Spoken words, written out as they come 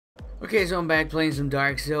Okay, so I'm back playing some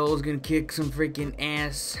Dark Souls, gonna kick some freaking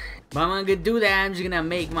ass. But I'm not gonna do that, I'm just gonna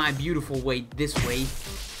make my beautiful way this way.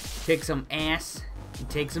 Kick some ass, and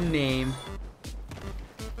take some name.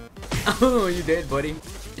 Oh, you dead, buddy.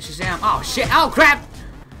 It's Shazam. Oh, shit, oh, crap!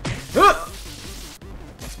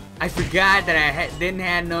 I forgot that I didn't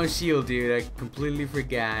have no shield, dude. I completely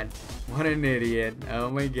forgot. What an idiot. Oh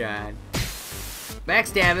my god.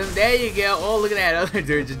 Backstab him, there you go. Oh, look at that other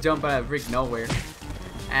dude just jump out of freaking nowhere.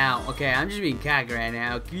 Ow, okay, I'm just being cocky right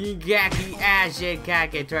now. Cocky, shit,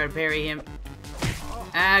 cocky, try to parry him.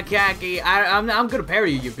 Cocky, I'm gonna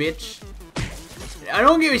parry you, you bitch. I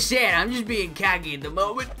don't give a shit, I'm just being cocky at the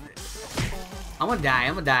moment. I'm gonna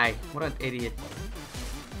die, What an idiot.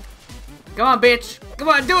 Come on, bitch, come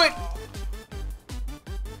on, do it!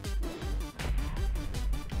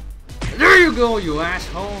 There you go, you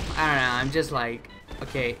asshole. I don't know, I'm just like,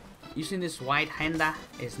 okay, using this white handa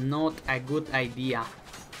is not a good idea.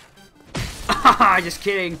 Just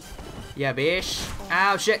kidding. Yeah, bitch.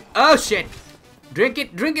 Oh shit. Oh shit. Drink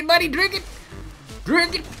it, buddy. Drink it,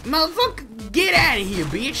 motherfucker. Get out of here,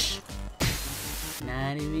 bitch.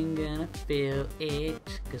 Not even gonna feel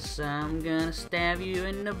it, cause I'm gonna stab you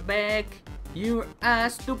in the back. You're a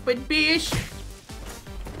stupid bitch.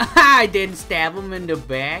 I didn't stab him in the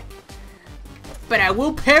back, but I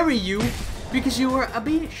will parry you because you were a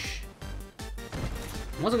bitch.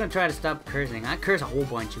 I'm also gonna try to stop cursing. I curse a whole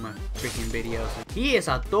bunch in my freaking videos. He is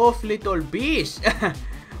a tough little bitch.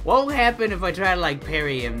 What will happen if I try to like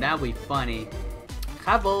parry him? That would be funny.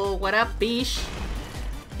 Hubble, what up, bitch?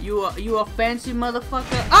 You a fancy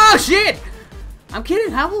motherfucker? Oh shit! I'm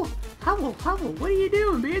kidding, Hubble. Hubble, what are you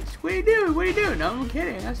doing, bitch? What are you doing? No, I'm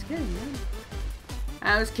kidding. I was kidding, man.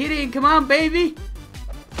 I was kidding. Come on, baby.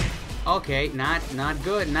 Okay, not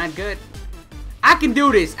good. I can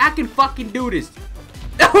do this. I can fucking do this.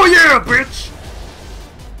 Oh yeah, bitch!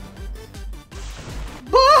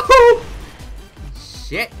 Woohoo!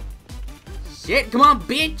 Shit, come on,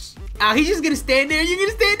 bitch! Oh, he's just gonna stand there. You're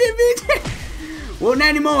gonna stand there, bitch? Well, not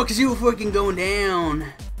anymore, cause you were freaking going down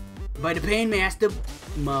by the Pain Master,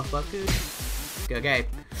 motherfucker. Okay.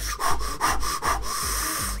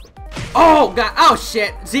 Oh god! Oh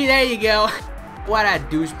shit! See, there you go. What a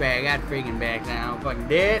douchebag! I got freaking back now. I'm fucking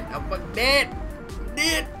dead.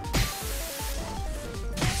 Dead.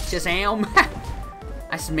 Shazam!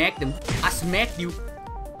 I smacked him. I smacked you.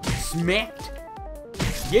 Smacked.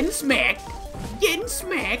 Getting smacked.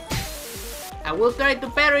 I will try to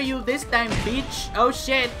parry you this time, bitch. Oh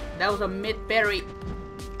shit, that was a mid parry.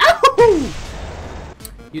 Ow!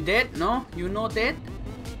 You dead? No, you not dead?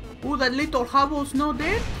 Oh, that little Hubble's not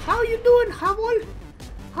dead? How you doing, Hubble?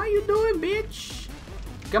 How you doing, bitch?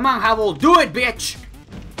 Come on, Hubble, do it, bitch!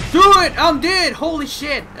 Do it! I'm dead! Holy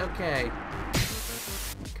shit! Okay.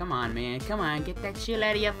 Come on, man. Come on. Get that shit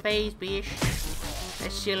out of your face, bitch.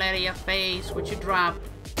 That shit out of your face. What you drop?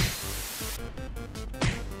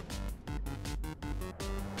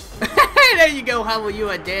 There you go, Hubble. You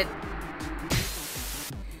are dead.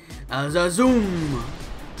 Zoom.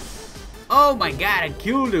 Oh my god, I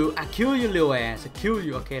killed you. I kill you, little ass. I kill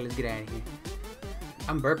you. Okay, let's get out of here.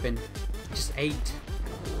 I'm burping. Just ate.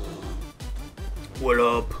 What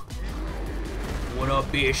up? What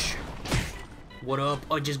up, bitch? What up?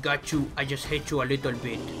 I just got you. I just hit you a little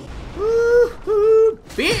bit. Woohoo!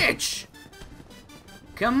 Bitch!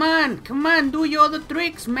 Come on, do your other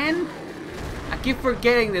tricks, man. I keep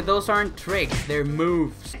forgetting that those aren't tricks, they're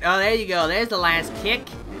moves. Oh, there you go. There's the last kick.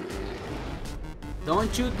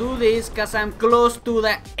 Don't you do this, cause I'm close to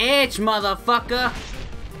the edge, motherfucker.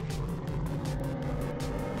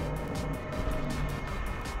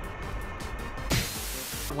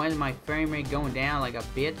 Why is my frame rate going down like a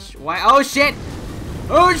bitch? Why? Oh shit!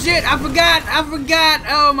 Oh shit! I forgot!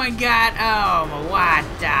 Oh my god! Oh, what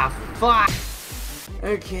the fuck?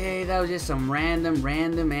 Okay, that was just some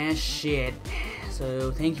random ass shit.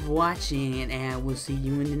 So thank you for watching, and I will see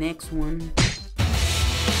you in the next one.